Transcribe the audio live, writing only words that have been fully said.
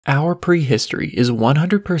Our Prehistory is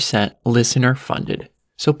 100% listener funded,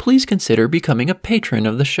 so please consider becoming a patron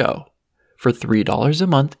of the show. For $3 a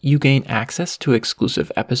month, you gain access to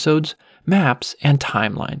exclusive episodes, maps, and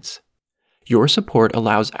timelines. Your support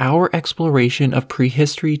allows our exploration of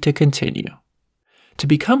prehistory to continue. To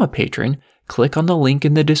become a patron, click on the link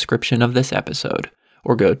in the description of this episode,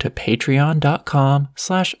 or go to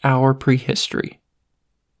patreon.com/ourprehistory.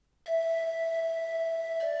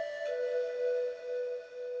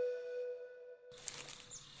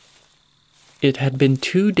 It had been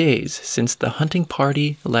 2 days since the hunting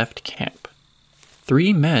party left camp.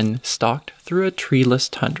 3 men stalked through a treeless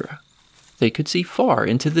tundra. They could see far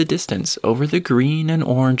into the distance over the green and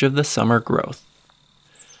orange of the summer growth.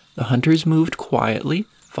 The hunters moved quietly,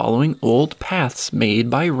 following old paths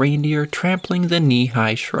made by reindeer trampling the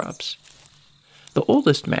knee-high shrubs. The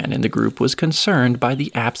oldest man in the group was concerned by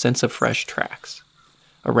the absence of fresh tracks.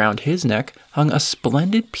 Around his neck hung a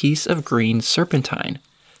splendid piece of green serpentine,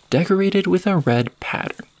 decorated with a red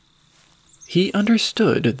pattern. He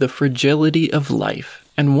understood the fragility of life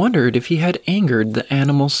and wondered if he had angered the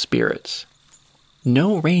animal's spirits.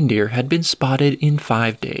 No reindeer had been spotted in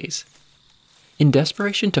 5 days. In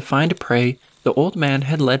desperation to find prey, the old man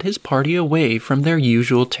had led his party away from their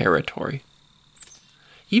usual territory.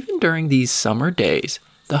 Even during these summer days,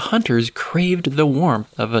 the hunters craved the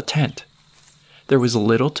warmth of a tent. There was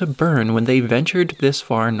little to burn when they ventured this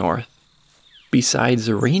far north. Besides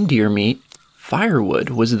reindeer meat, firewood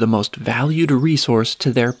was the most valued resource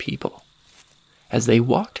to their people. As they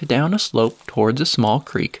walked down a slope towards a small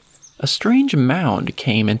creek, a strange mound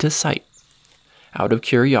came into sight. Out of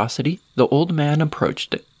curiosity, the old man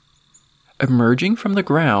approached it. Emerging from the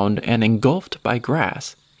ground and engulfed by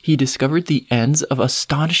grass, he discovered the ends of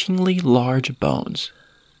astonishingly large bones.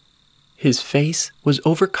 His face was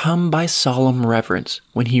overcome by solemn reverence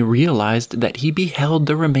when he realized that he beheld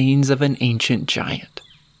the remains of an ancient giant.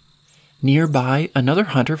 Nearby, another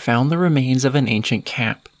hunter found the remains of an ancient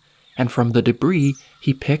camp, and from the debris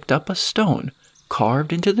he picked up a stone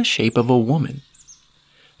carved into the shape of a woman.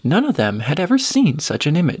 None of them had ever seen such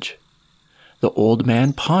an image. The old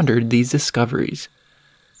man pondered these discoveries.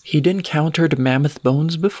 He'd encountered mammoth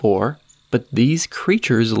bones before, but these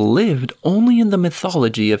creatures lived only in the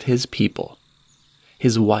mythology of his people.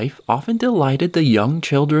 His wife often delighted the young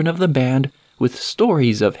children of the band with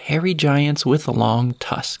stories of hairy giants with long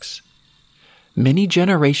tusks. Many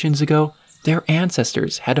generations ago, their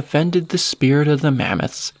ancestors had offended the spirit of the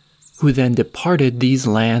mammoths, who then departed these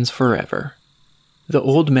lands forever. The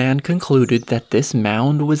old man concluded that this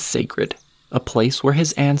mound was sacred, a place where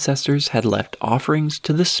his ancestors had left offerings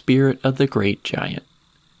to the spirit of the great giant.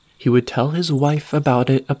 He would tell his wife about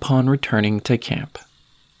it upon returning to camp.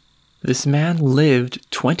 This man lived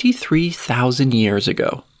 23,000 years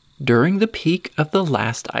ago, during the peak of the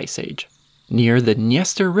last ice age, near the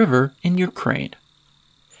Dniester River in Ukraine.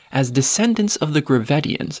 As descendants of the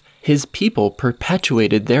Gravettians, his people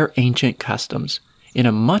perpetuated their ancient customs in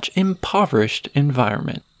a much impoverished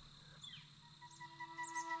environment.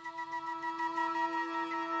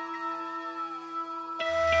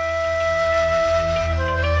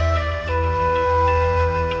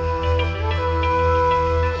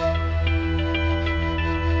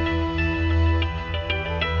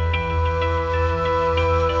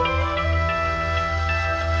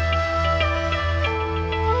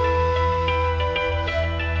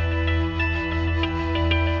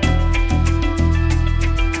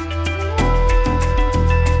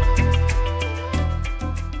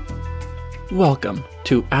 Welcome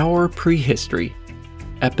to Our Prehistory,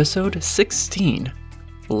 Episode 16,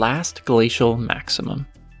 Last Glacial Maximum.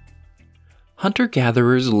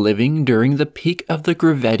 Hunter-gatherers living during the peak of the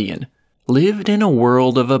Gravettian lived in a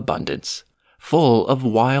world of abundance, full of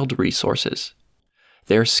wild resources.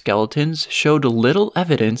 Their skeletons showed little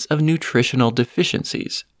evidence of nutritional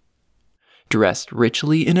deficiencies. Dressed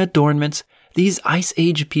richly in adornments, these Ice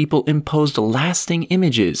Age people imposed lasting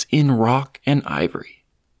images in rock and ivory.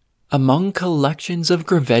 Among collections of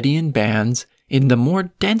Gravettian bands in the more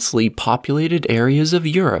densely populated areas of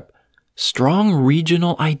Europe, strong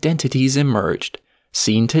regional identities emerged,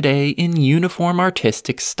 seen today in uniform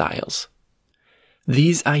artistic styles.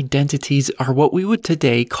 These identities are what we would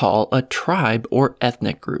today call a tribe or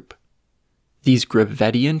ethnic group. These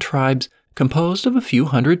Gravettian tribes, composed of a few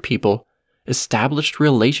hundred people, established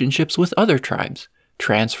relationships with other tribes,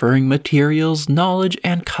 transferring materials, knowledge,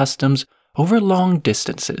 and customs over long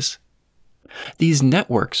distances. These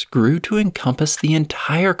networks grew to encompass the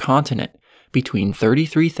entire continent between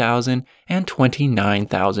 33,000 and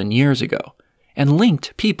 29,000 years ago, and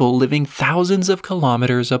linked people living thousands of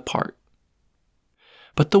kilometers apart.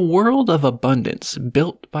 But the world of abundance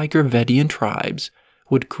built by Gravettian tribes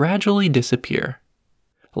would gradually disappear.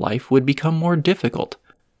 Life would become more difficult,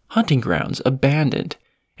 hunting grounds abandoned,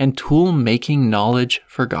 and tool-making knowledge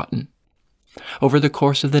forgotten. Over the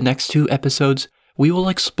course of the next 2 episodes, we will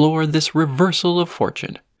explore this reversal of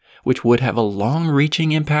fortune, which would have a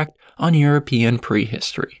long-reaching impact on European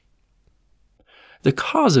prehistory. The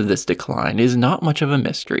cause of this decline is not much of a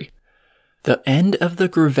mystery. The end of the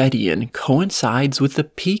Gravettian coincides with the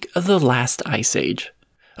peak of the last ice age,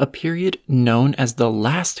 a period known as the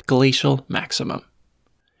last glacial maximum.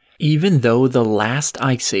 Even though the last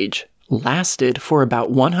ice age lasted for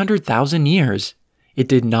about 100,000 years, it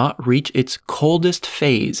did not reach its coldest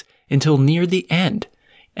phase until near the end,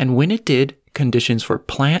 and when it did, conditions for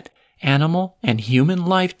plant, animal, and human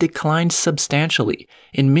life declined substantially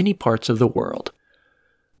in many parts of the world.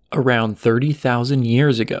 Around 30,000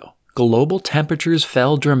 years ago, global temperatures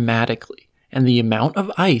fell dramatically, and the amount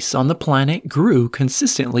of ice on the planet grew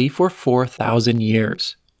consistently for 4,000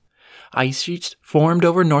 years. Ice sheets formed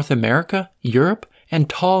over North America, Europe, and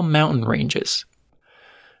tall mountain ranges.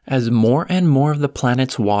 As more and more of the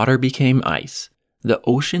planet's water became ice, the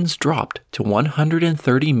oceans dropped to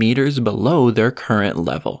 130 meters below their current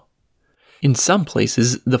level. In some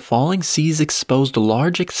places, the falling seas exposed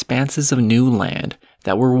large expanses of new land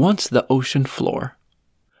that were once the ocean floor.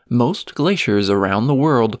 Most glaciers around the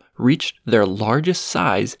world reached their largest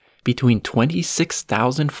size between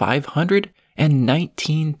 26,500 and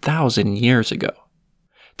 19,000 years ago.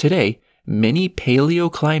 Today, many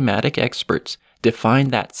paleoclimatic experts define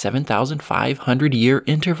that 7,500-year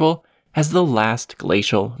interval as the last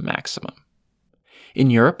glacial maximum. In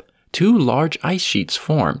Europe, 2 large ice sheets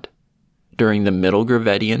formed. During the Middle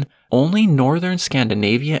Gravettian, only northern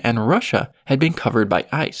Scandinavia and Russia had been covered by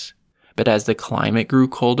ice, but as the climate grew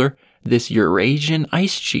colder, this Eurasian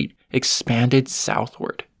ice sheet expanded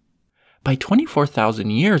southward. By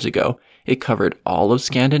 24,000 years ago, it covered all of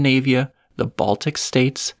Scandinavia, the Baltic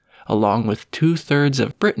states, along with 2/3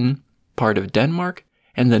 of Britain, part of Denmark,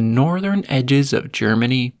 and the northern edges of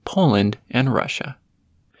Germany, Poland, and Russia.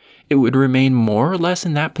 It would remain more or less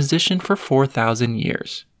in that position for 4,000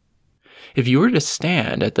 years. If you were to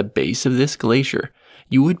stand at the base of this glacier,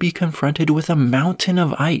 you would be confronted with a mountain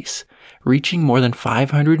of ice, reaching more than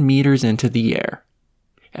 500 meters into the air.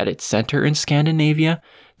 At its center in Scandinavia,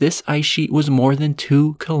 this ice sheet was more than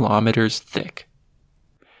 2 kilometers thick.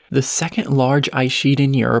 The second large ice sheet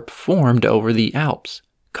in Europe formed over the Alps,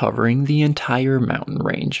 covering the entire mountain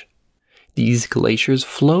range. These glaciers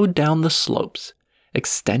flowed down the slopes,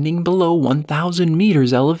 extending below 1,000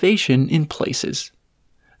 meters elevation in places.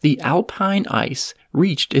 The alpine ice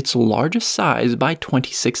reached its largest size by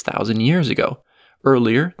 26,000 years ago,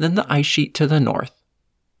 earlier than the ice sheet to the north.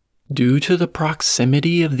 Due to the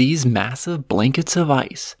proximity of these massive blankets of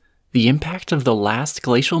ice, the impact of the last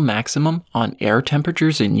glacial maximum on air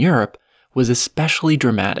temperatures in Europe was especially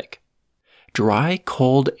dramatic. Dry,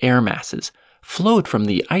 cold air masses flowed from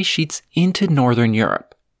the ice sheets into northern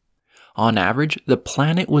Europe. On average, the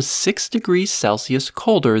planet was 6 degrees Celsius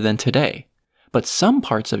colder than today, but some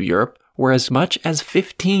parts of Europe were as much as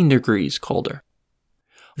 15 degrees colder.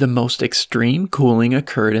 The most extreme cooling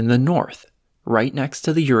occurred in the north, right next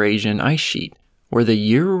to the Eurasian ice sheet, where the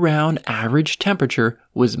year-round average temperature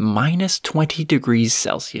was minus 20 degrees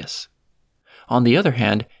Celsius. On the other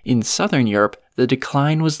hand, in southern Europe, the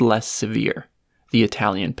decline was less severe. The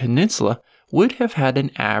Italian peninsula would have had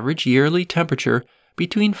an average yearly temperature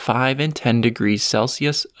between 5 and 10 degrees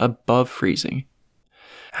Celsius above freezing.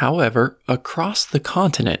 However, across the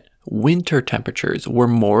continent, winter temperatures were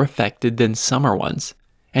more affected than summer ones,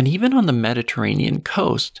 and even on the Mediterranean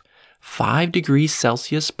coast, 5 degrees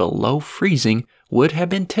Celsius below freezing would have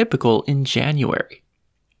been typical in January.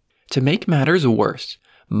 To make matters worse,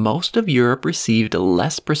 most of Europe received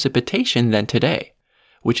less precipitation than today,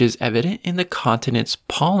 which is evident in the continent's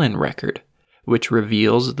pollen record, which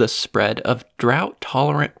reveals the spread of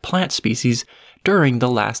drought-tolerant plant species during the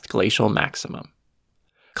last glacial maximum.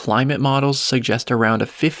 Climate models suggest around a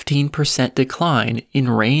 15% decline in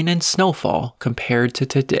rain and snowfall compared to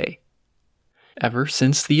today. Ever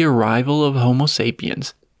since the arrival of Homo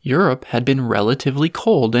sapiens, Europe had been relatively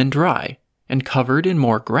cold and dry, and covered in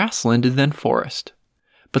more grassland than forest.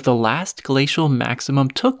 But the last glacial maximum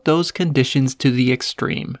took those conditions to the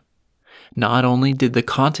extreme. Not only did the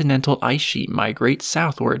continental ice sheet migrate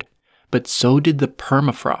southward, but so did the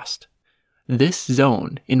permafrost. This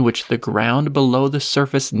zone, in which the ground below the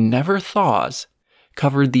surface never thaws,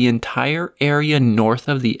 covered the entire area north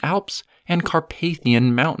of the Alps and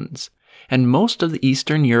Carpathian Mountains, and most of the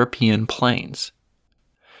Eastern European plains.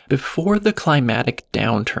 Before the climatic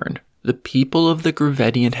downturn, the people of the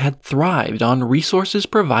Gravettian had thrived on resources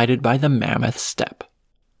provided by the mammoth steppe.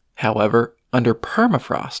 However, under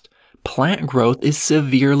permafrost, plant growth is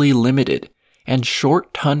severely limited, and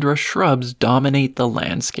short tundra shrubs dominate the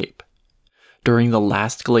landscape. During the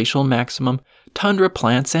last glacial maximum, tundra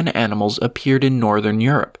plants and animals appeared in northern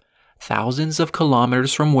Europe, thousands of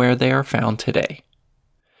kilometers from where they are found today.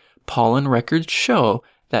 Pollen records show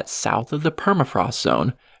that south of the permafrost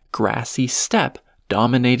zone, grassy steppe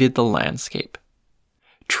dominated the landscape.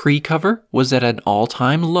 Tree cover was at an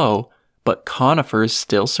all-time low, but conifers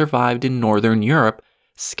still survived in northern Europe,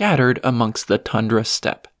 scattered amongst the tundra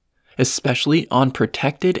steppe, especially on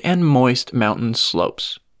protected and moist mountain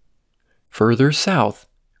slopes. Further south,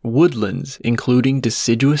 woodlands, including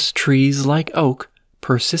deciduous trees like oak,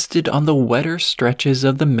 persisted on the wetter stretches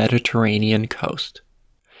of the Mediterranean coast.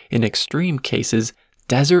 In extreme cases,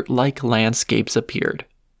 desert-like landscapes appeared.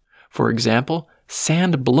 For example,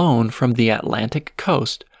 sand blown from the Atlantic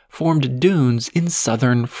coast formed dunes in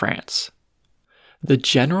southern France. The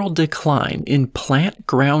general decline in plant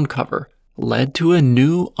ground cover led to a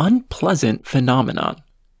new, unpleasant phenomenon.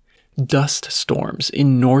 Dust storms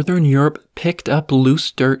in northern Europe picked up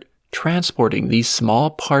loose dirt, transporting these small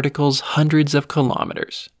particles hundreds of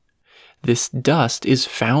kilometers. This dust is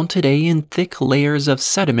found today in thick layers of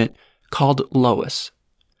sediment called loess.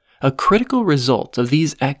 A critical result of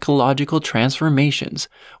these ecological transformations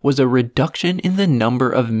was a reduction in the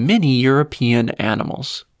number of many European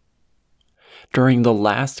animals. During the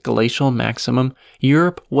last glacial maximum,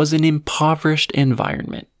 Europe was an impoverished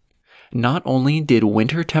environment. Not only did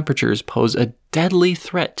winter temperatures pose a deadly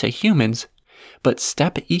threat to humans, but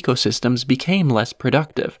steppe ecosystems became less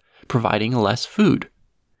productive, providing less food.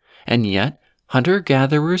 And yet,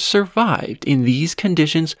 hunter-gatherers survived in these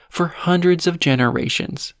conditions for hundreds of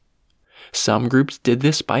generations. Some groups did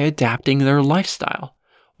this by adapting their lifestyle,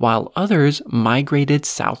 while others migrated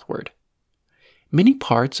southward. Many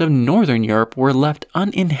parts of northern Europe were left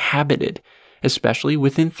uninhabited, especially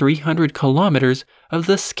within 300 kilometers of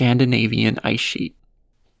the Scandinavian ice sheet.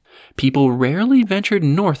 People rarely ventured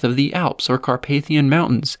north of the Alps or Carpathian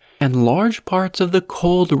Mountains, and large parts of the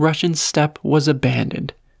cold Russian steppe was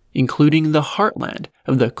abandoned, including the heartland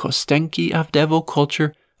of the Kostenki Avdevo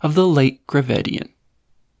culture of the late Gravettian.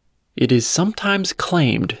 It is sometimes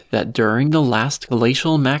claimed that during the last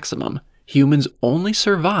glacial maximum, humans only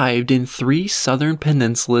survived in 3 southern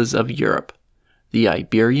peninsulas of Europe: the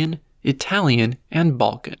Iberian, Italian, and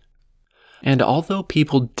Balkan. And although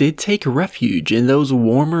people did take refuge in those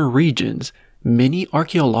warmer regions, many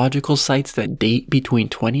archaeological sites that date between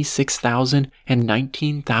 26,000 and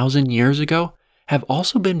 19,000 years ago have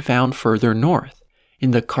also been found further north,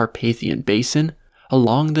 in the Carpathian Basin,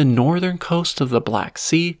 along the northern coast of the Black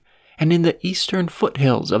Sea, and in the eastern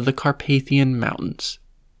foothills of the Carpathian Mountains.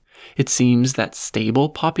 It seems that stable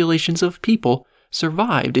populations of people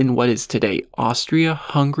survived in what is today Austria,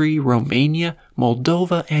 Hungary, Romania,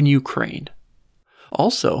 Moldova, and Ukraine.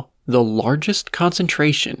 Also, the largest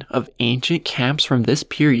concentration of ancient camps from this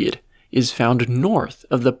period is found north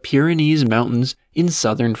of the Pyrenees Mountains in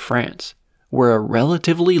southern France, where a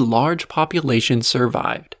relatively large population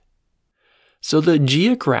survived. So the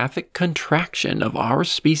geographic contraction of our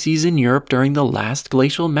species in Europe during the last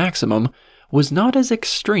glacial maximum was not as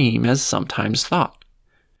extreme as sometimes thought.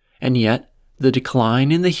 And yet, the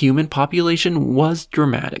decline in the human population was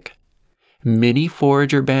dramatic. Many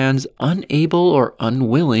forager bands, unable or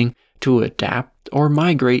unwilling to adapt or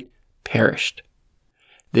migrate, perished.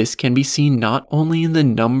 This can be seen not only in the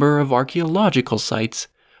number of archaeological sites,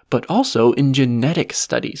 but also in genetic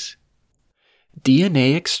studies.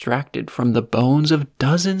 DNA extracted from the bones of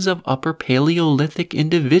dozens of Upper Paleolithic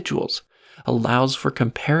individuals allows for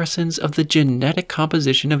comparisons of the genetic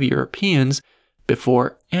composition of Europeans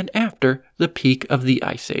before and after the peak of the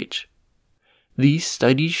Ice Age. These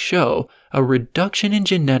studies show a reduction in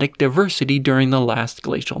genetic diversity during the last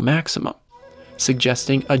glacial maximum,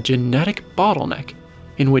 suggesting a genetic bottleneck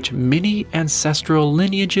in which many ancestral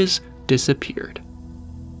lineages disappeared.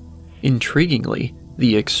 Intriguingly,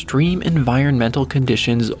 the extreme environmental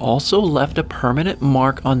conditions also left a permanent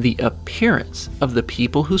mark on the appearance of the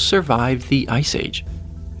people who survived the Ice Age.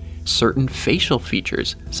 Certain facial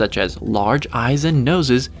features, such as large eyes and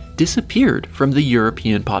noses, disappeared from the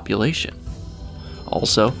European population.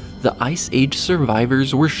 Also, the Ice Age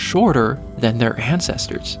survivors were shorter than their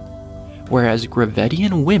ancestors, whereas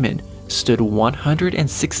Gravettian women stood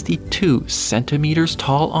 162 centimeters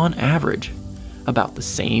tall on average, about the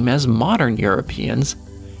same as modern Europeans.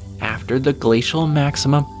 After the glacial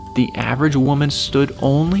maximum, the average woman stood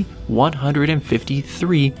only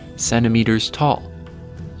 153 centimeters tall,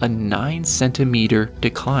 a 9 centimeter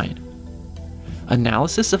decline.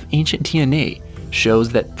 analysis of ancient DNA shows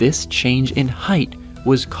that this change in height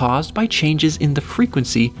was caused by changes in the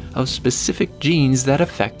frequency of specific genes that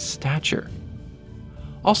affect stature.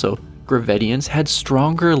 Also, Gravettians had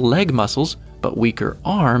stronger leg muscles but weaker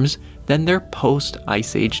arms than their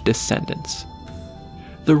post-Ice Age descendants.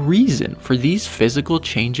 The reason for these physical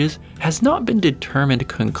changes has not been determined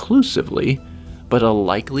conclusively, but a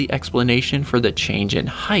likely explanation for the change in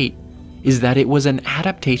height is that it was an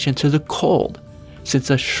adaptation to the cold, since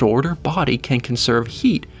a shorter body can conserve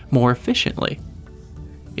heat more efficiently.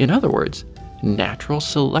 In other words, natural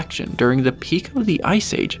selection during the peak of the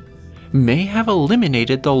Ice Age may have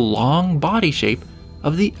eliminated the long body shape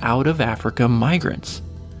of the out-of-Africa migrants,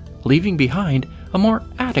 leaving behind a more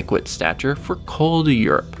adequate stature for cold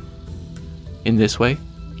Europe. In this way,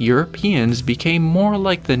 Europeans became more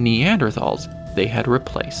like the Neanderthals they had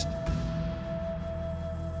replaced.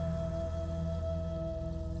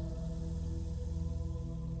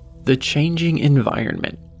 The changing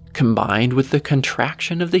environment, combined with the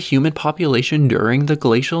contraction of the human population during the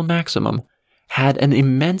glacial maximum, had an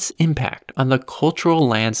immense impact on the cultural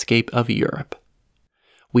landscape of Europe.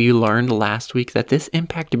 We learned last week that this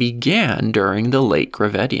impact began during the late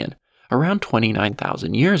Gravettian, around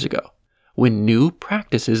 29,000 years ago, when new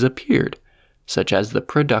practices appeared, such as the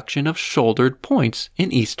production of shouldered points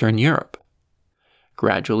in Eastern Europe.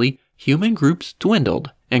 Gradually, human groups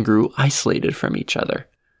dwindled and grew isolated from each other,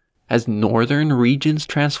 as northern regions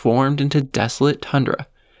transformed into desolate tundra,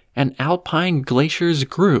 and alpine glaciers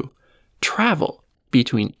grew. Travel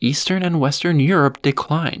between Eastern and Western Europe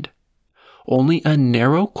declined. Only a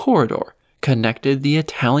narrow corridor connected the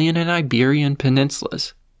Italian and Iberian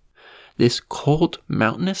peninsulas. This cold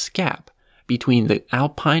mountainous gap between the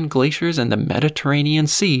alpine glaciers and the Mediterranean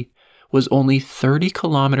Sea was only 30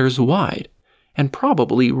 kilometers wide and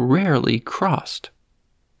probably rarely crossed.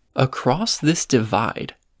 Across this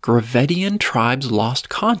divide, Gravettian tribes lost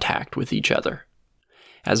contact with each other.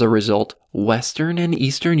 As a result, Western and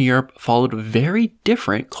Eastern Europe followed very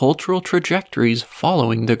different cultural trajectories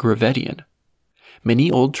following the Gravettian.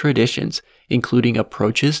 Many old traditions, including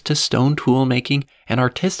approaches to stone tool making and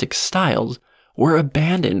artistic styles, were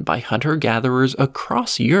abandoned by hunter-gatherers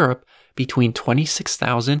across Europe between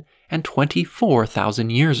 26,000 and 24,000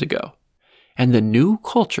 years ago. And the new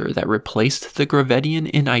culture that replaced the Gravettian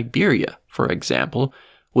in Iberia, for example,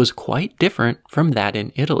 was quite different from that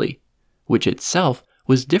in Italy, which itself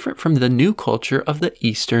was different from the new culture of the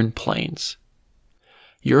Eastern Plains.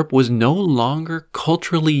 Europe was no longer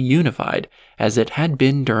culturally unified as it had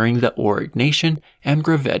been during the Aurignacian and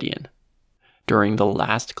Gravettian. During the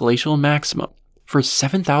last glacial maximum, for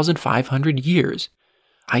 7,500 years,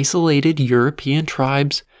 isolated European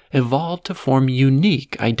tribes evolved to form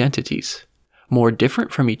unique identities, more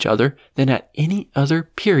different from each other than at any other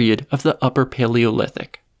period of the Upper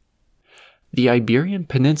Paleolithic. The Iberian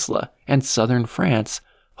Peninsula and southern France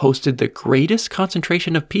hosted the greatest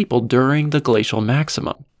concentration of people during the glacial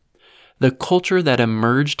maximum. The culture that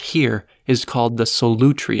emerged here is called the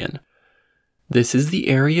Solutrean. This is the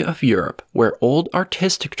area of Europe where old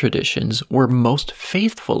artistic traditions were most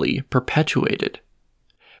faithfully perpetuated.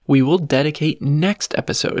 We will dedicate next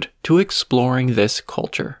episode to exploring this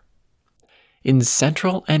culture. In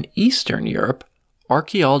Central and Eastern Europe,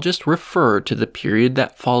 archaeologists refer to the period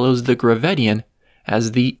that follows the Gravettian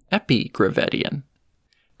as the Epigravettian.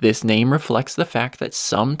 This name reflects the fact that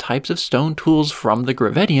some types of stone tools from the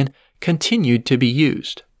Gravettian continued to be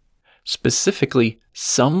used. Specifically,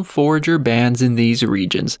 some forager bands in these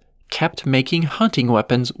regions kept making hunting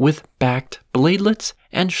weapons with backed bladelets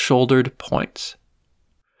and shouldered points.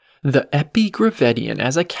 The Epigravettian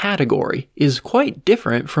as a category is quite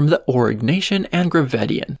different from the Aurignacian and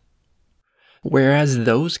Gravettian. Whereas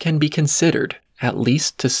those can be considered, at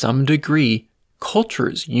least to some degree,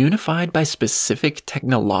 cultures unified by specific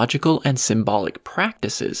technological and symbolic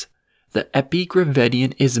practices, the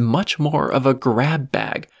Epigravettian is much more of a grab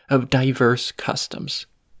bag of diverse customs.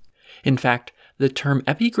 In fact, the term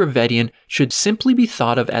Epigravettian should simply be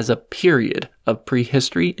thought of as a period of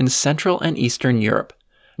prehistory in Central and Eastern Europe,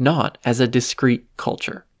 not as a discrete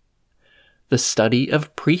culture. The study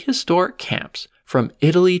of prehistoric camps from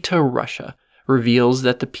Italy to Russia reveals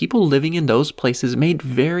that the people living in those places made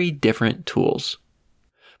very different tools.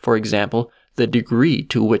 For example, the degree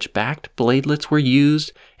to which backed bladelets were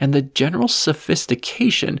used and the general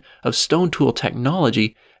sophistication of stone tool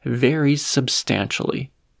technology varies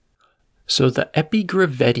substantially. So the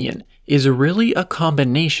Epigravettian is really a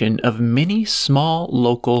combination of many small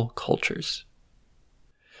local cultures.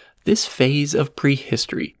 This phase of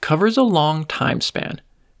prehistory covers a long time span,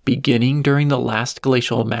 beginning during the last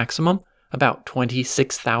glacial maximum, about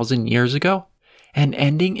 26,000 years ago, and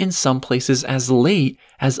ending in some places as late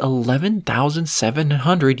as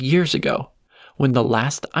 11,700 years ago, when the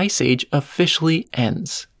last ice age officially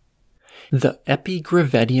ends. The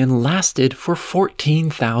Epigravettian lasted for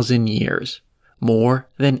 14,000 years, more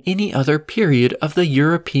than any other period of the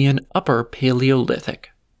European Upper Paleolithic.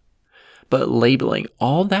 But labeling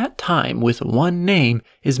all that time with one name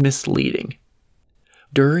is misleading.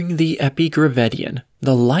 During the Epigravettian,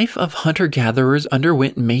 the life of hunter-gatherers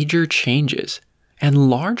underwent major changes, and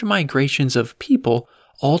large migrations of people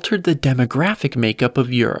altered the demographic makeup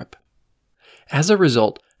of Europe. As a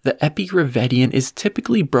result, the Epigravettian is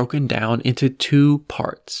typically broken down into two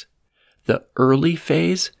parts: the early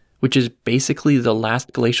phase, which is basically the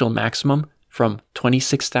last glacial maximum from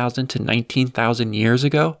 26,000 to 19,000 years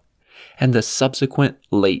ago, and the subsequent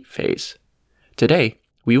late phase. Today,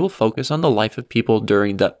 we will focus on the life of people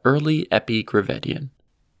during the early Epigravettian.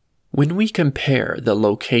 When we compare the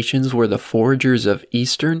locations where the foragers of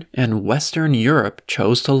Eastern and Western Europe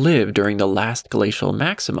chose to live during the last glacial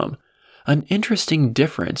maximum, an interesting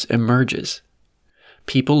difference emerges.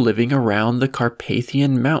 People living around the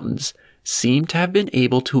Carpathian Mountains seem to have been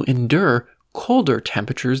able to endure colder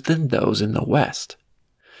temperatures than those in the West.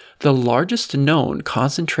 The largest known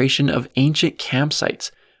concentration of ancient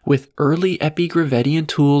campsites with early Epigravettian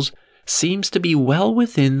tools seems to be well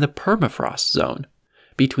within the permafrost zone,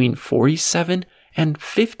 between 47 and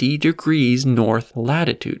 50 degrees north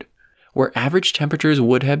latitude, where average temperatures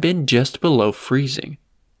would have been just below freezing.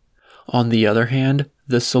 On the other hand,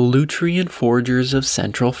 the Solutrean foragers of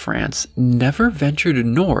central France never ventured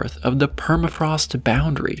north of the permafrost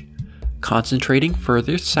boundary, concentrating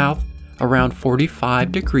further south around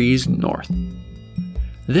 45 degrees north.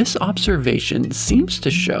 This observation seems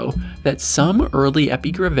to show that some early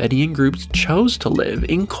Epigravettian groups chose to live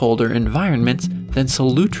in colder environments than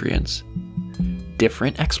Solutreans.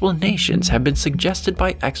 Different explanations have been suggested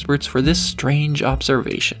by experts for this strange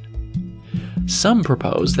observation. Some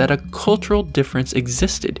propose that a cultural difference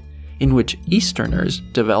existed in which Easterners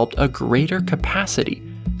developed a greater capacity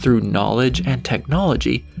through knowledge and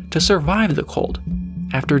technology to survive the cold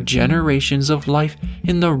after generations of life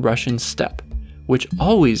in the Russian steppe, which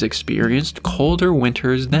always experienced colder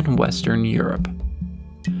winters than Western Europe.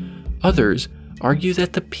 Others argue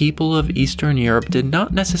that the people of Eastern Europe did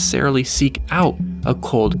not necessarily seek out a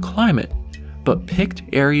cold climate, but picked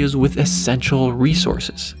areas with essential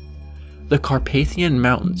resources. The Carpathian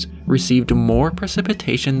Mountains received more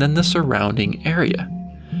precipitation than the surrounding area,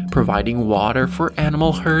 providing water for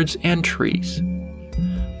animal herds and trees.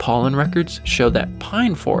 Pollen records show that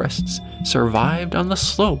pine forests survived on the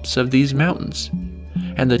slopes of these mountains,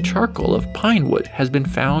 and the charcoal of pine wood has been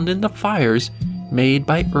found in the fires made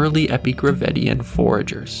by early Epigravettian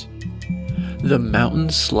foragers. The mountain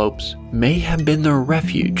slopes may have been the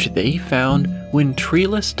refuge they found when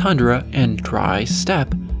treeless tundra and dry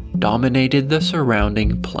steppe dominated the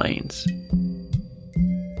surrounding plains.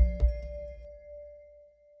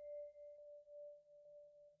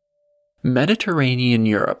 Mediterranean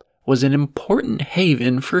Europe was an important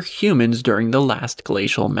haven for humans during the last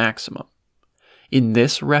glacial maximum. In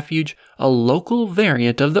this refuge, a local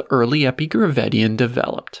variant of the early Epigravettian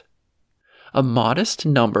developed. A modest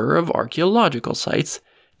number of archaeological sites,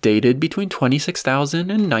 dated between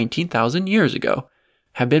 26,000 and 19,000 years ago,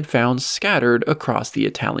 have been found scattered across the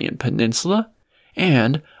Italian peninsula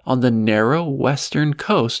and on the narrow western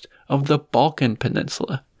coast of the Balkan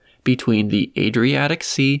Peninsula, between the Adriatic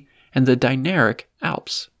Sea and the Dinaric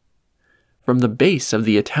Alps. From the base of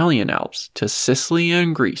the Italian Alps to Sicily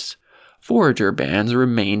and Greece, forager bands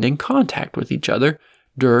remained in contact with each other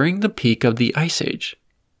during the peak of the Ice Age.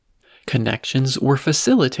 Connections were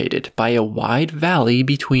facilitated by a wide valley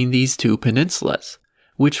between these two peninsulas,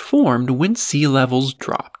 which formed when sea levels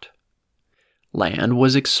dropped. Land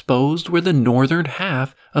was exposed where the northern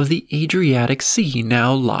half of the Adriatic Sea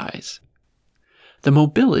now lies. The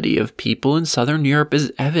mobility of people in southern Europe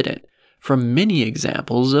is evident from many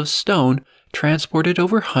examples of stone transported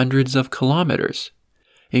over hundreds of kilometers,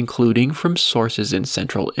 including from sources in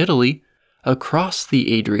central Italy, across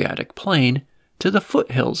the Adriatic Plain, to the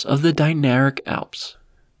foothills of the Dinaric Alps.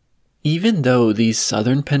 Even though these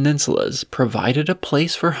southern peninsulas provided a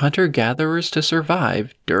place for hunter-gatherers to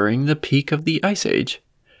survive during the peak of the Ice Age,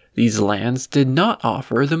 these lands did not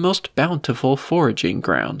offer the most bountiful foraging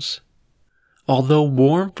grounds. Although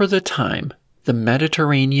warm for the time, the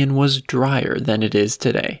Mediterranean was drier than it is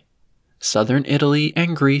today. Southern Italy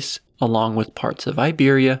and Greece, along with parts of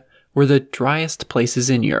Iberia, were the driest places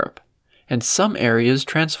in Europe, and some areas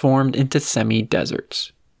transformed into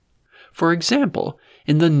semi-deserts. For example,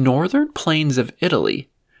 in the northern plains of Italy,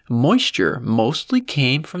 moisture mostly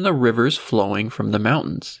came from the rivers flowing from the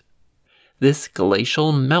mountains. This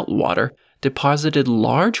glacial meltwater deposited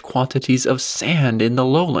large quantities of sand in the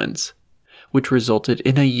lowlands, which resulted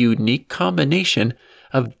in a unique combination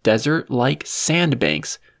of desert-like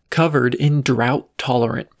sandbanks covered in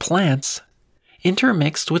drought-tolerant plants,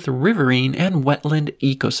 intermixed with riverine and wetland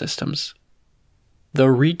ecosystems. The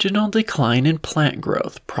regional decline in plant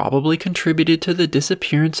growth probably contributed to the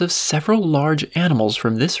disappearance of several large animals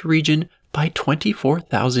from this region by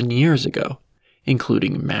 24,000 years ago,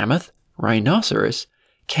 including mammoth, rhinoceros,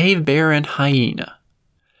 cave bear, and hyena.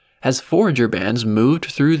 As forager bands moved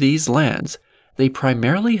through these lands, they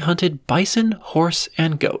primarily hunted bison, horse,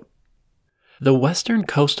 and goat. The western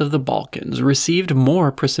coast of the Balkans received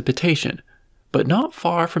more precipitation, but not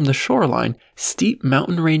far from the shoreline, steep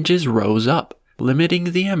mountain ranges rose up, limiting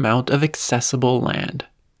the amount of accessible land.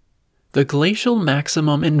 The glacial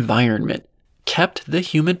maximum environment kept the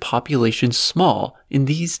human population small in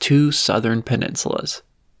these two southern peninsulas.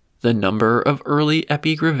 The number of early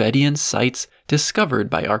Epigravettian sites discovered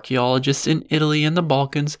by archaeologists in Italy and the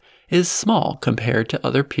Balkans is small compared to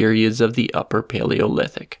other periods of the Upper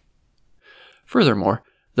Paleolithic. Furthermore,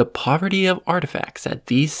 the poverty of artifacts at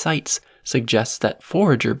these sites suggests that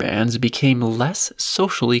forager bands became less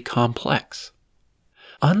socially complex.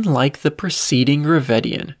 Unlike the preceding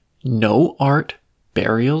Gravettian, no art,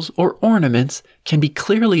 burials, or ornaments can be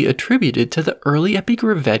clearly attributed to the early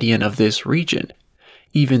Epigravettian of this region,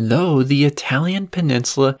 even though the Italian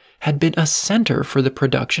peninsula had been a center for the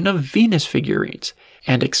production of Venus figurines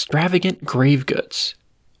and extravagant grave goods.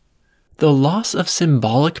 The loss of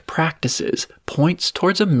symbolic practices points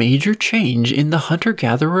towards a major change in the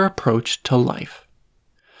hunter-gatherer approach to life.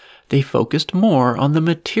 They focused more on the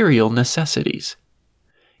material necessities.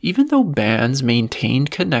 Even though bands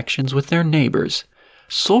maintained connections with their neighbors,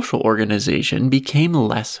 social organization became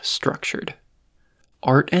less structured.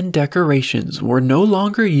 Art and decorations were no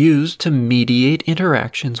longer used to mediate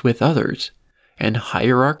interactions with others, and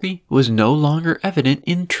hierarchy was no longer evident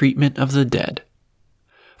in treatment of the dead.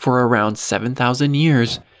 For around 7,000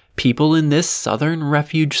 years, people in this southern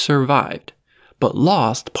refuge survived, but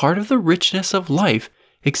lost part of the richness of life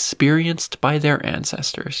experienced by their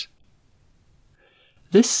ancestors.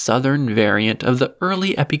 This southern variant of the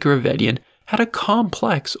early Epigravettian had a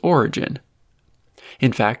complex origin.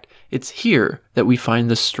 In fact, it's here that we find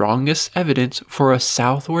the strongest evidence for a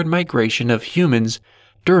southward migration of humans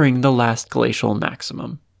during the last glacial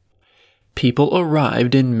maximum. People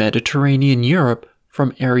arrived in Mediterranean Europe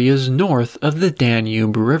from areas north of the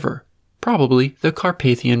Danube River, probably the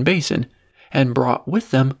Carpathian Basin, and brought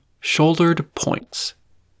with them shouldered points.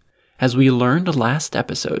 As we learned last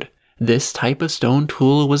episode, this type of stone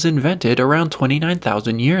tool was invented around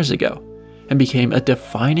 29,000 years ago, and became a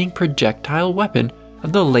defining projectile weapon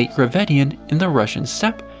of the late Gravettian in the Russian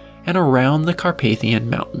steppe and around the Carpathian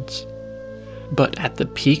Mountains. But at the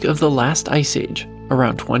peak of the last ice age,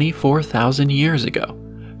 around 24,000 years ago,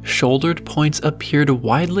 shouldered points appeared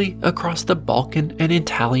widely across the Balkan and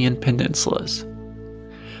Italian peninsulas.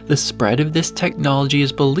 The spread of this technology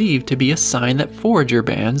is believed to be a sign that forager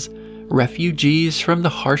bands, refugees from the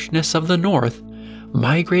harshness of the north,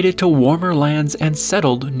 migrated to warmer lands and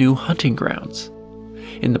settled new hunting grounds.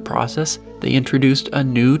 In the process, they introduced a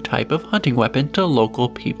new type of hunting weapon to local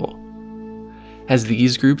people. As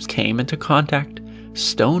these groups came into contact,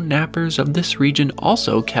 stone knappers of this region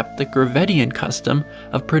also kept the Gravettian custom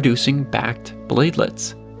of producing backed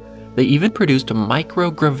bladelets. They even produced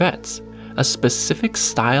micro-gravets, a specific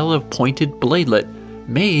style of pointed bladelet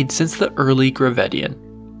made since the early Gravettian.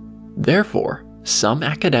 Therefore, some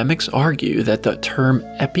academics argue that the term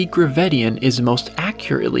Epigravettian is most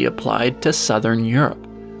accurately applied to southern Europe,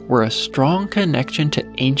 where a strong connection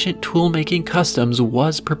to ancient tool-making customs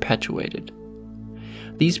was perpetuated.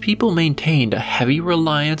 These people maintained a heavy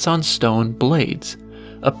reliance on stone blades,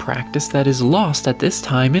 a practice that is lost at this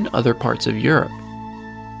time in other parts of Europe.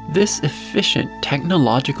 This efficient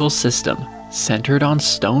technological system, centered on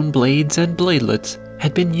stone blades and bladelets,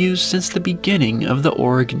 had been used since the beginning of the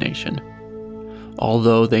Aurignacian.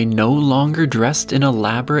 Although they no longer dressed in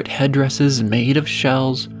elaborate headdresses made of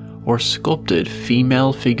shells or sculpted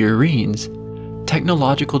female figurines,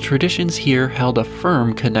 technological traditions here held a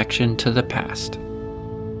firm connection to the past.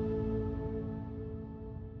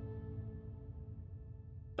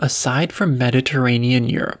 Aside from Mediterranean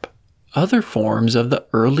Europe, other forms of the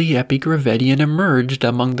early Epigravettian emerged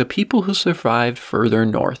among the people who survived further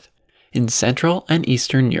north, in Central and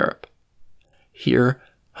Eastern Europe. Here,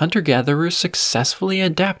 hunter-gatherers successfully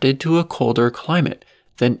adapted to a colder climate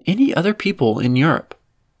than any other people in Europe.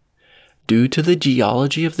 Due to the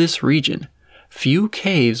geology of this region, few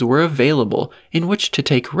caves were available in which to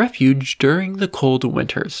take refuge during the cold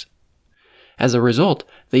winters. As a result,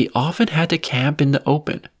 they often had to camp in the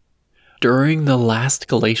open. During the last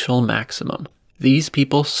glacial maximum, these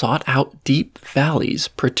people sought out deep valleys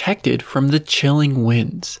protected from the chilling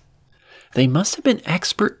winds. They must have been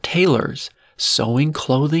expert tailors, sewing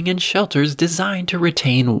clothing and shelters designed to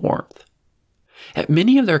retain warmth. At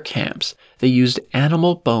many of their camps, they used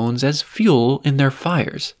animal bones as fuel in their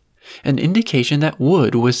fires, an indication that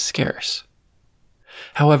wood was scarce.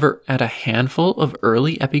 However, at a handful of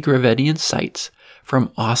early Epigravettian sites,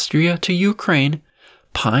 from Austria to Ukraine,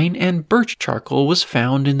 pine and birch charcoal was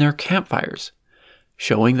found in their campfires,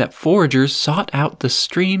 showing that foragers sought out the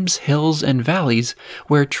streams, hills, and valleys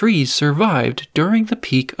where trees survived during the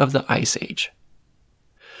peak of the Ice Age.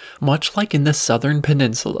 Much like in the southern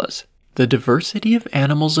peninsulas, the diversity of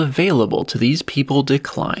animals available to these people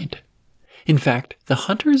declined. In fact, the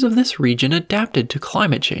hunters of this region adapted to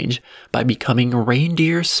climate change by becoming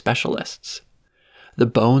reindeer specialists. The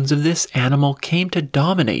bones of this animal came to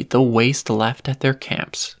dominate the waste left at their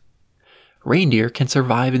camps. Reindeer can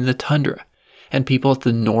survive in the tundra, and people at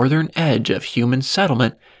the northern edge of human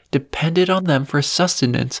settlement depended on them for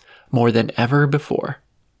sustenance more than ever before.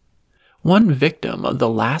 One victim of the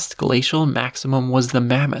last glacial maximum was the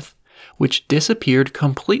mammoth, which disappeared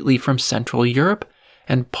completely from Central Europe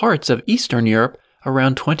and parts of Eastern Europe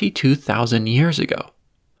around 22,000 years ago.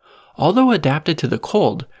 Although adapted to the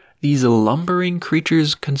cold, these lumbering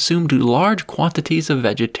creatures consumed large quantities of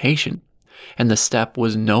vegetation, and the steppe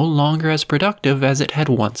was no longer as productive as it had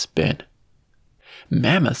once been.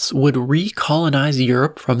 Mammoths would recolonize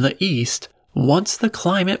Europe from the east once the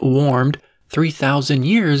climate warmed 3,000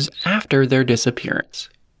 years after their disappearance.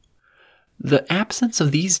 The absence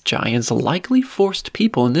of these giants likely forced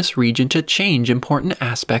people in this region to change important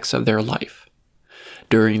aspects of their life.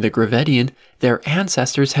 During the Gravettian, their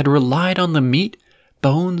ancestors had relied on the meat,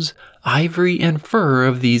 bones, ivory, and fur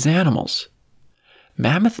of these animals.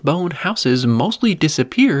 Mammoth bone houses mostly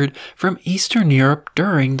disappeared from Eastern Europe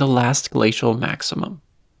during the last glacial maximum.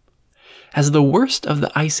 As the worst of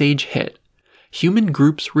the Ice Age hit, human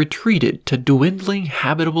groups retreated to dwindling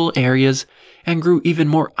habitable areas and grew even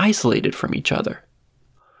more isolated from each other.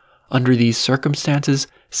 Under these circumstances,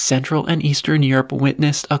 Central and Eastern Europe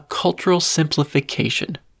witnessed a cultural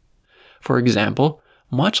simplification. For example,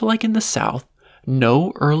 much like in the South,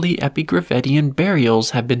 no early Epigravettian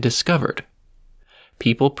burials have been discovered.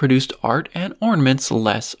 People produced art and ornaments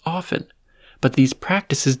less often, but these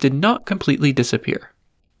practices did not completely disappear.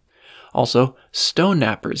 Also, stone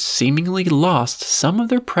knappers seemingly lost some of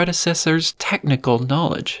their predecessors' technical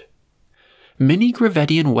knowledge. Many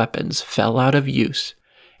Gravettian weapons fell out of use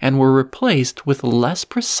and were replaced with less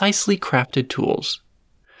precisely crafted tools.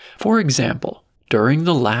 For example, during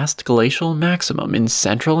the last glacial maximum in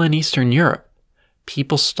Central and Eastern Europe,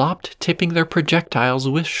 people stopped tipping their projectiles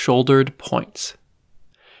with shouldered points.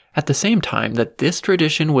 At the same time that this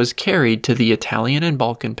tradition was carried to the Italian and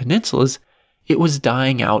Balkan peninsulas, it was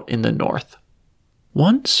dying out in the north.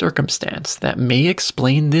 One circumstance that may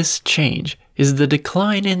explain this change is the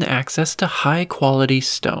decline in access to high-quality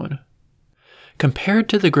stone. Compared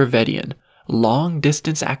to the Gravettian,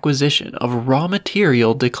 long-distance acquisition of raw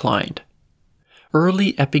material declined.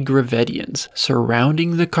 Early Epigravettians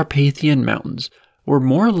surrounding the Carpathian Mountains were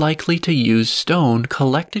more likely to use stone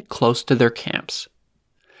collected close to their camps.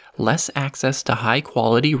 Less access to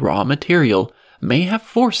high-quality raw material may have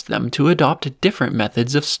forced them to adopt different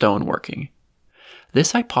methods of stoneworking.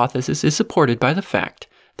 This hypothesis is supported by the fact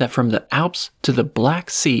that from the Alps to the Black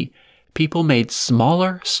Sea, people made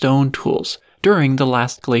smaller stone tools during the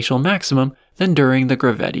last glacial maximum than during the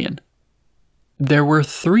Gravettian. There were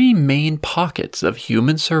three main pockets of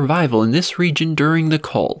human survival in this region during the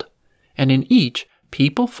cold, and in each,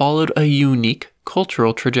 people followed a unique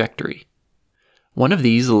cultural trajectory. One of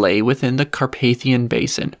these lay within the Carpathian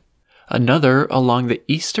Basin, another along the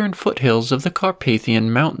eastern foothills of the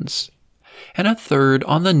Carpathian Mountains, and a third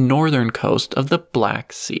on the northern coast of the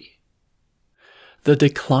Black Sea. The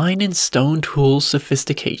decline in stone tool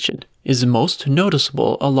sophistication is most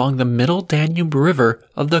noticeable along the middle Danube River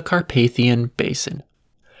of the Carpathian Basin.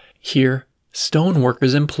 Here,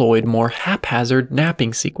 stoneworkers employed more haphazard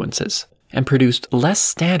knapping sequences and produced less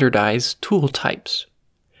standardized tool types.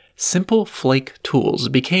 Simple flake tools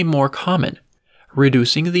became more common,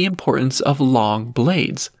 reducing the importance of long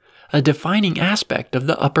blades, a defining aspect of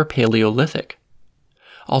the Upper Paleolithic.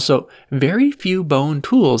 Also, very few bone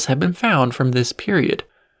tools have been found from this period.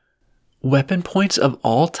 Weapon points of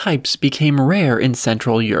all types became rare in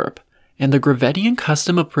Central Europe, and the Gravettian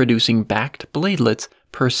custom of producing backed bladelets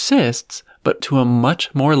persists but to a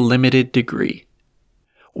much more limited degree.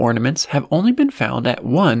 Ornaments have only been found at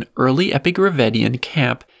one early Epigravettian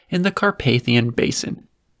camp in the Carpathian Basin.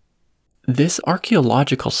 This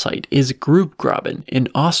archaeological site is Gravettian in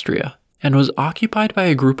Austria and was occupied by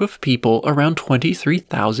a group of people around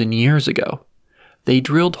 23,000 years ago. They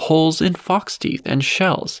drilled holes in fox teeth and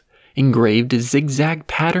shells, engraved zigzag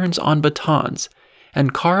patterns on batons,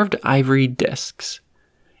 and carved ivory discs.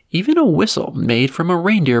 Even a whistle made from a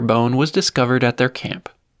reindeer bone was discovered at their camp.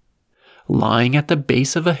 Lying at the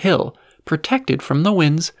base of a hill, protected from the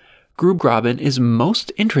winds, Gravettian is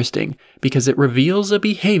most interesting because it reveals a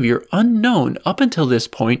behavior unknown up until this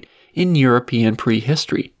point in European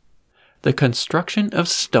prehistory: the construction of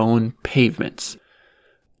stone pavements.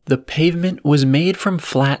 The pavement was made from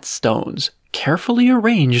flat stones, carefully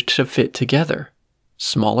arranged to fit together.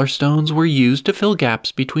 Smaller stones were used to fill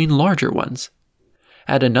gaps between larger ones.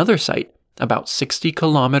 At another site, about 60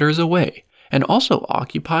 kilometers away, and also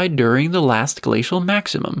occupied during the last glacial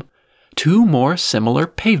maximum, 2 more similar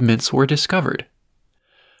pavements were discovered.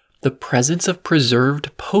 The presence of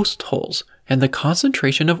preserved post holes and the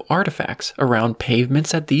concentration of artifacts around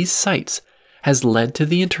pavements at these sites has led to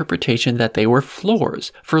the interpretation that they were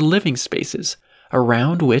floors for living spaces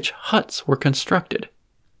around which huts were constructed.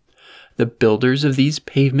 The builders of these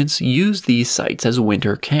pavements used these sites as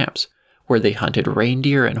winter camps, where they hunted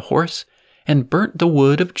reindeer and horse and burnt the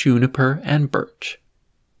wood of juniper and birch.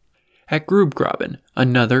 At Gravettian,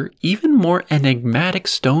 another, even more enigmatic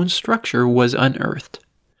stone structure was unearthed.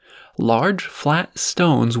 Large flat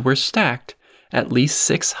stones were stacked, at least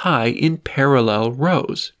 6 high, in parallel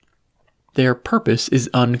rows. Their purpose is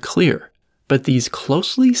unclear, but these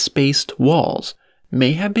closely spaced walls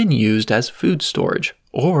may have been used as food storage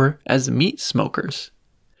or as meat smokers.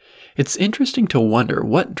 It's interesting to wonder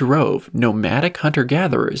what drove nomadic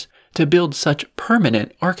hunter-gatherers to build such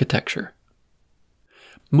permanent architecture.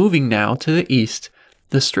 Moving now to the east,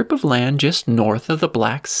 the strip of land just north of the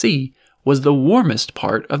Black Sea was the warmest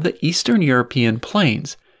part of the Eastern European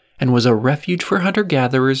plains and was a refuge for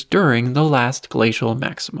hunter-gatherers during the last glacial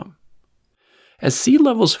maximum. As sea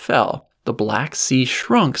levels fell, the Black Sea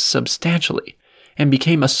shrunk substantially and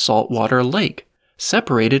became a saltwater lake,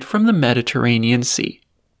 separated from the Mediterranean Sea.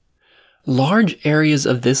 Large areas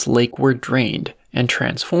of this lake were drained and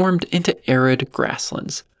transformed into arid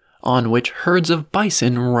grasslands, on which herds of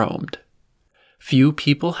bison roamed. Few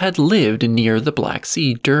people had lived near the Black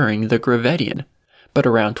Sea during the Gravettian, but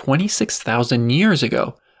around 26,000 years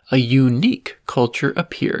ago, a unique culture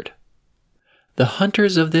appeared. The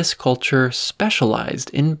hunters of this culture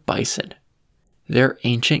specialized in bison. Their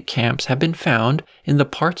ancient camps have been found in the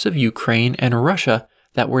parts of Ukraine and Russia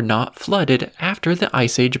that were not flooded after the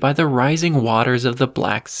Ice Age by the rising waters of the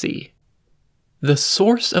Black Sea. The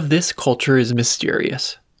source of this culture is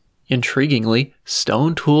mysterious. Intriguingly,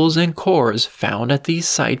 stone tools and cores found at these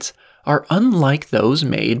sites are unlike those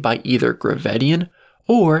made by either Gravettian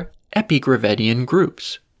or Epigravettian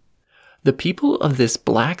groups. The people of this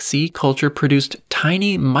Black Sea culture produced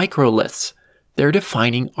tiny microliths, their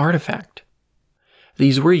defining artifact.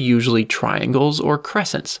 These were usually triangles or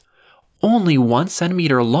crescents, only 1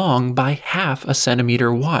 centimeter long by half a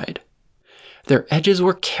centimeter wide. Their edges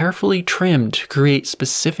were carefully trimmed to create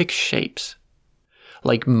specific shapes.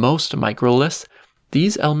 Like most microliths,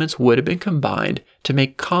 these elements would have been combined to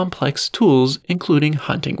make complex tools, including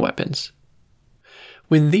hunting weapons.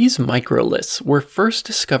 When these microliths were first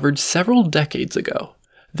discovered several decades ago,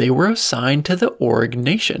 they were assigned to the Aurignacian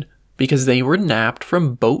nation because they were knapped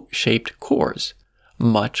from boat-shaped cores,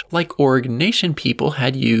 much like Aurignacian people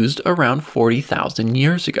had used around 40,000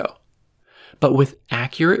 years ago. But with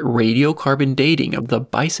accurate radiocarbon dating of the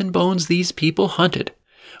bison bones these people hunted,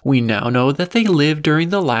 we now know that they lived during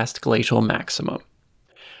the last glacial maximum.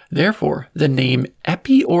 Therefore, the name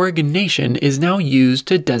Epi-Aurignacian is now used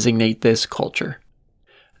to designate this culture.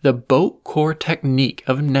 The boat core technique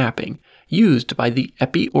of knapping used by the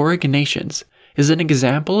Epi-Aurignacians is an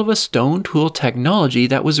example of a stone tool technology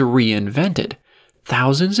that was reinvented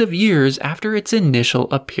thousands of years after its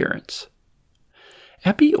initial appearance.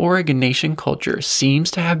 Epi-Aurignacian culture seems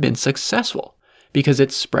to have been successful because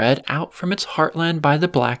it spread out from its heartland by the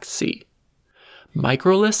Black Sea.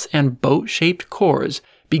 Microliths and boat-shaped cores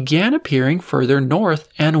began appearing further north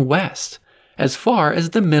and west, as far as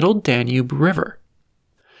the Middle Danube River.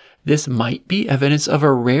 This might be evidence of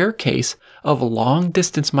a rare case of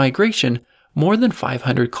long-distance migration more than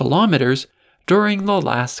 500 kilometers during the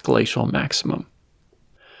last glacial maximum.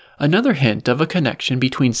 Another hint of a connection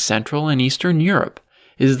between Central and Eastern Europe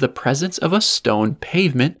is the presence of a stone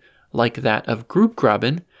pavement, like that of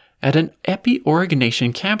Gravettian, at an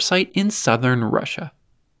Epi-Aurignacian campsite in southern Russia.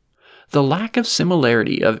 The lack of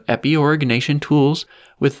similarity of epi-origination tools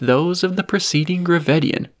with those of the preceding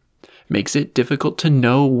Gravettian makes it difficult to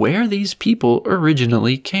know where these people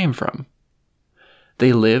originally came from.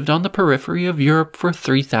 They lived on the periphery of Europe for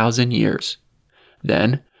 3,000 years.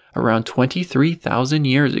 Then, around 23,000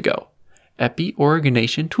 years ago,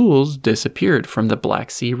 epi-origination tools disappeared from the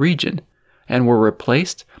Black Sea region and were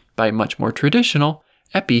replaced by much more traditional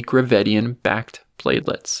Epigravettian-backed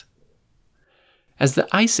bladelets. As the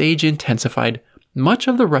Ice Age intensified, much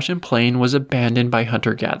of the Russian plain was abandoned by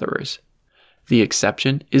hunter-gatherers. The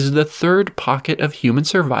exception is the third pocket of human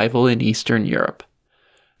survival in Eastern Europe,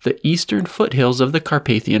 the eastern foothills of the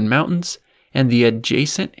Carpathian Mountains and the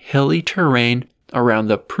adjacent hilly terrain around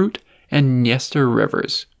the Prut and Dniester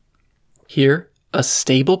rivers. Here, a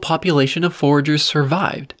stable population of foragers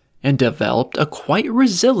survived and developed a quite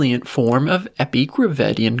resilient form of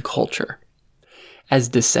Epigravettian culture. As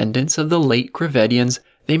descendants of the late Gravettians,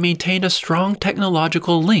 they maintained a strong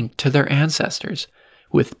technological link to their ancestors,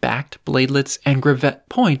 with backed bladelets and gravet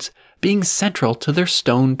points being central to their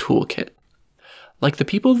stone toolkit. Like the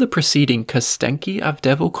people of the preceding Kostenki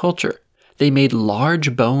Avdevo culture, they made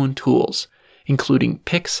large bone tools, including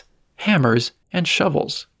picks, hammers, and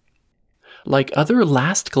shovels. Like other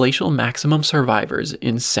last glacial maximum survivors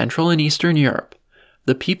in Central and Eastern Europe,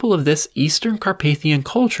 the people of this Eastern Carpathian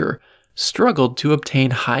culture struggled to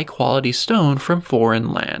obtain high-quality stone from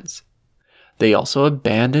foreign lands. They also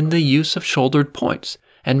abandoned the use of shouldered points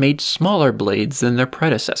and made smaller blades than their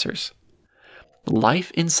predecessors.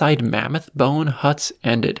 Life inside mammoth bone huts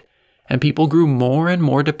ended, and people grew more and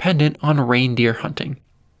more dependent on reindeer hunting.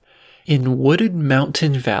 In wooded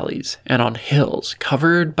mountain valleys and on hills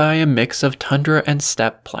covered by a mix of tundra and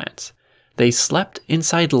steppe plants, they slept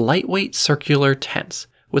inside lightweight circular tents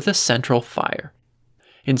with a central fire.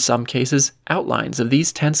 In some cases, outlines of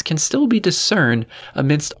these tents can still be discerned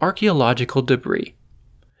amidst archaeological debris.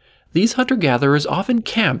 These hunter-gatherers often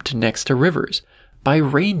camped next to rivers, by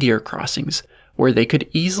reindeer crossings, where they could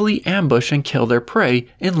easily ambush and kill their prey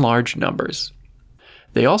in large numbers.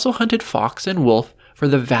 They also hunted fox and wolf for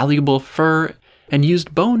the valuable fur and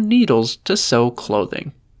used bone needles to sew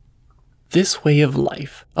clothing. This way of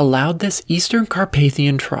life allowed this Eastern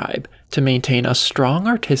Carpathian tribe to maintain a strong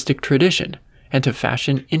artistic tradition and to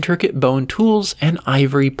fashion intricate bone tools and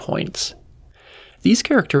ivory points. These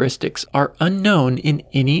characteristics are unknown in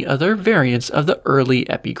any other variants of the early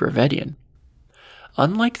Epigravettian.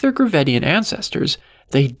 Unlike their Gravettian ancestors,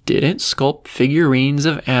 they didn't sculpt figurines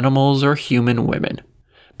of animals or human women,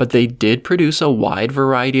 but they did produce a wide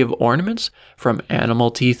variety of ornaments from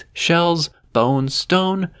animal teeth, shells, bone,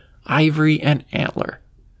 stone, ivory, and antler.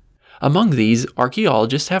 Among these,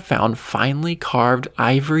 archaeologists have found finely carved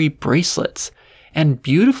ivory bracelets and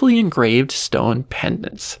beautifully engraved stone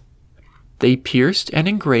pendants. They pierced and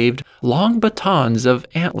engraved long batons of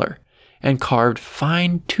antler and carved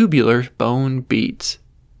fine tubular bone beads.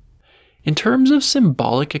 In terms of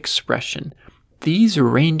symbolic expression, these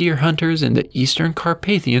reindeer hunters in the Eastern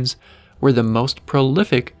Carpathians were the most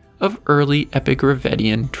prolific of early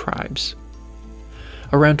Epigravettian tribes.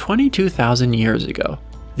 Around 22,000 years ago,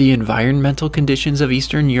 the environmental conditions of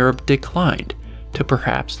Eastern Europe declined to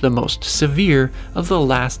perhaps the most severe of the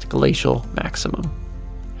last glacial maximum.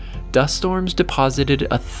 Dust storms deposited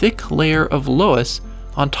a thick layer of loess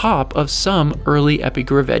on top of some early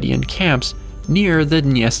Epigravettian camps near the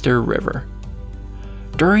Dniester River.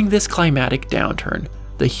 During this climatic downturn,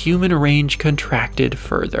 the human range contracted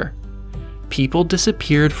further. People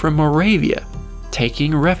disappeared from Moravia,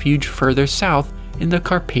 taking refuge further south in the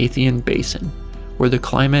Carpathian Basin, where the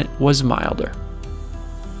climate was milder.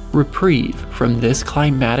 Reprieve from this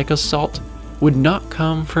climatic assault would not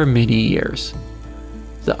come for many years.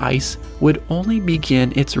 The ice would only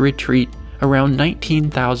begin its retreat around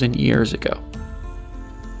 19,000 years ago.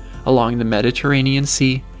 Along the Mediterranean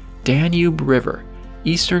Sea, Danube River,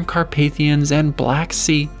 Eastern Carpathians, and Black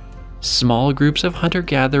Sea, small groups of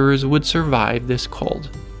hunter-gatherers would survive this cold.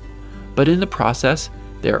 But in the process,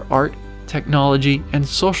 their art, technology, and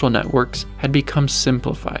social networks had become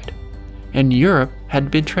simplified, and Europe had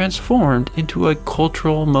been transformed into a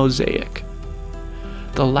cultural mosaic.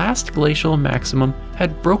 The last glacial maximum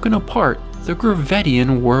had broken apart the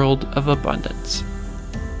Gravettian world of abundance.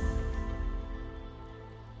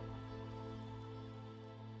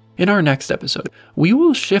 In our next episode, we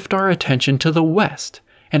will shift our attention to the west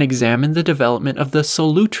and examine the development of the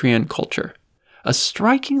Solutrean culture, a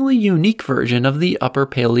strikingly unique version of the Upper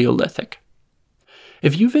Paleolithic.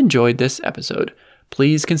 If you've enjoyed this episode,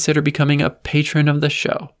 please consider becoming a patron of the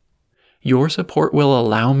show. Your support will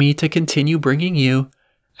allow me to continue bringing you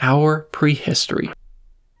Our Prehistory.